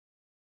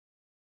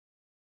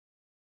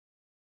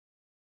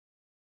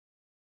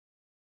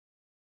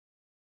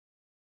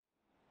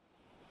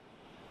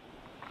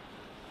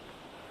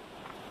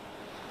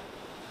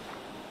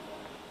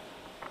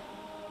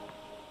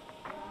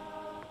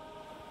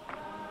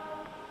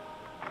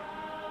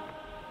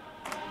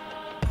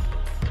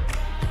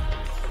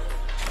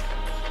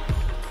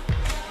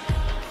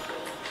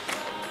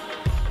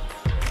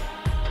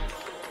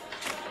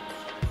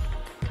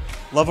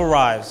Love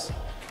arrives,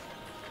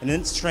 and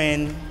in its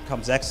train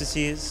comes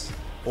ecstasies,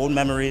 old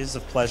memories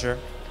of pleasure,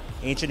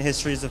 ancient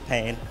histories of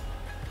pain.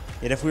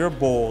 Yet if we are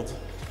bold,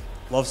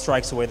 love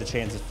strikes away the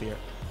chains of fear.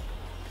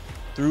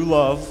 Through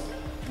love,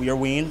 we are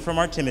weaned from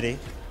our timidity.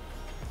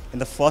 In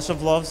the flush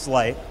of love's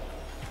light,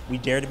 we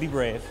dare to be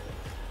brave.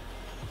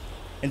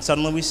 And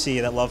suddenly we see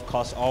that love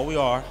costs all we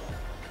are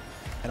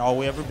and all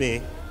we ever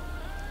be.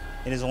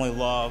 It is only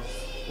love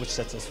which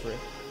sets us free.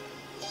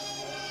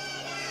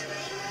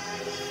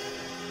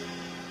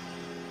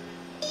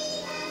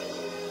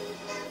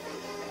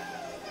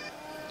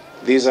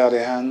 These are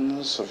the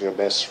hands of your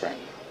best friend,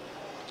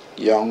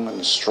 young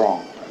and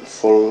strong and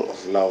full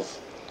of love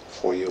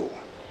for you.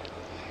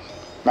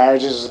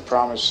 Marriage is a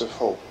promise of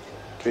hope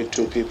between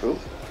two people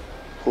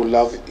who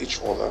love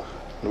each other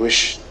and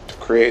wish to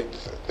create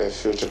their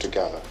future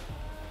together.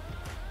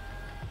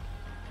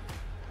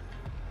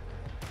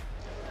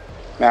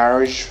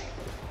 Marriage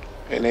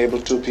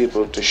enables two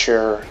people to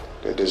share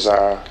their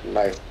desire,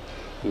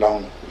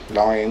 lifelong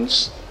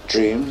longings,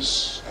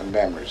 dreams, and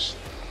memories,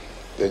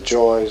 their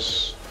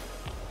joys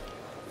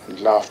and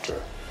laughter,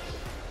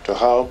 to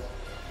help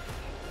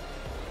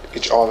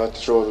each other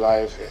through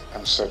life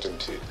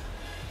uncertainty.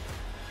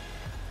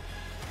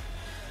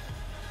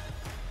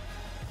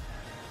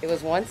 It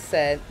was once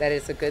said that it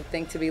is a good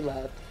thing to be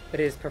loved, but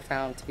it is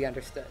profound to be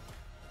understood.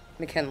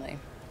 McKinley.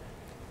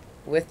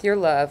 With your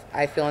love,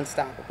 I feel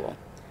unstoppable.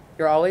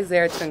 You're always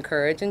there to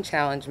encourage and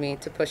challenge me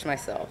to push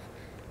myself.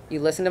 You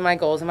listen to my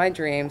goals and my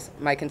dreams,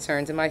 my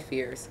concerns and my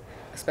fears,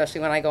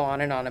 especially when I go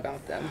on and on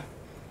about them.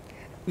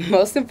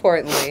 Most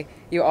importantly,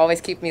 you always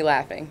keep me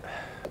laughing.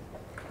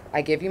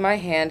 I give you my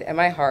hand and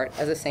my heart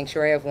as a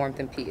sanctuary of warmth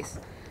and peace.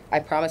 I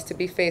promise to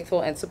be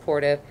faithful and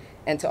supportive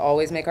and to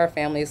always make our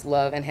family's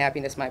love and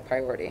happiness my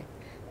priority.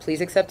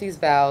 Please accept these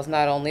vows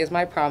not only as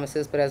my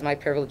promises, but as my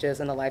privileges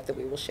in the life that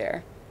we will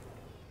share.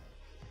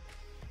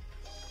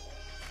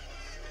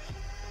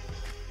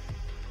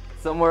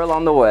 Somewhere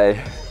along the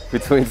way,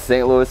 between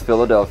St. Louis,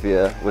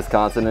 Philadelphia,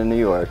 Wisconsin, and New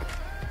York,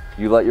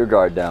 you let your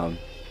guard down,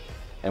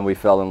 and we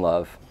fell in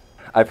love.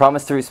 I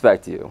promise to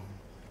respect you,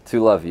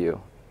 to love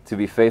you, to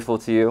be faithful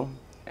to you,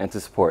 and to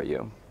support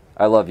you.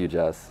 I love you,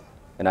 Jess,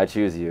 and I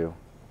choose you,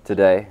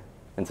 today,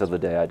 until the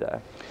day I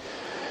die.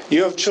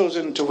 You have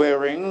chosen to wear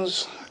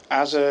rings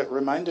as a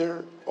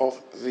reminder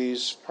of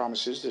these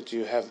promises that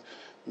you have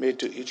made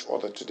to each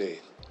other today.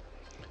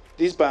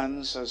 These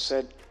bands are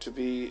said to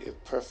be a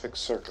perfect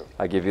circle.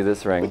 I give you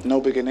this ring. With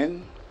no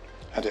beginning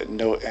and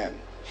no end.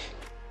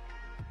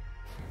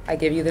 I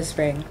give you this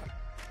ring.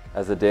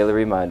 As a daily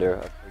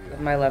reminder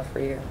Of my love for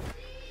you.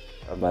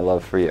 of my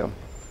love for you.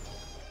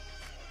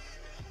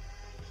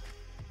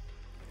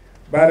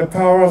 By the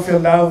power of your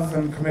love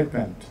and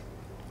commitment,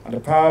 and the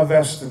power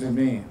vested in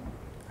me,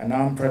 I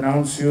now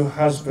pronounce you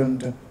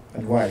husband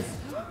and wife.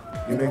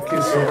 You may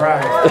kiss your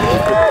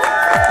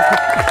bride.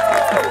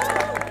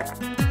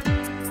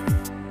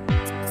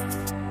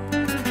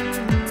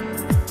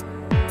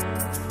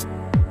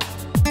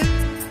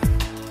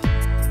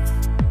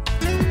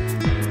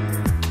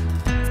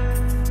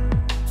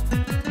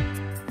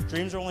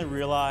 Dreams are only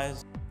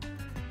realized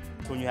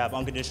when you have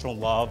unconditional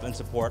love and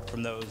support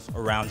from those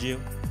around you.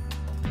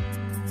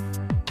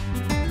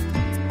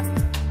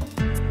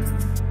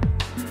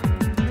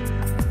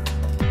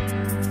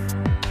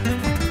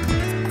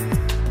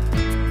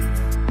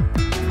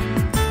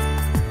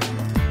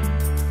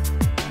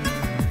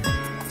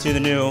 To the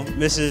new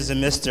Mrs.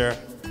 and Mr.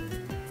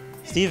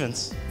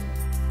 Stevens.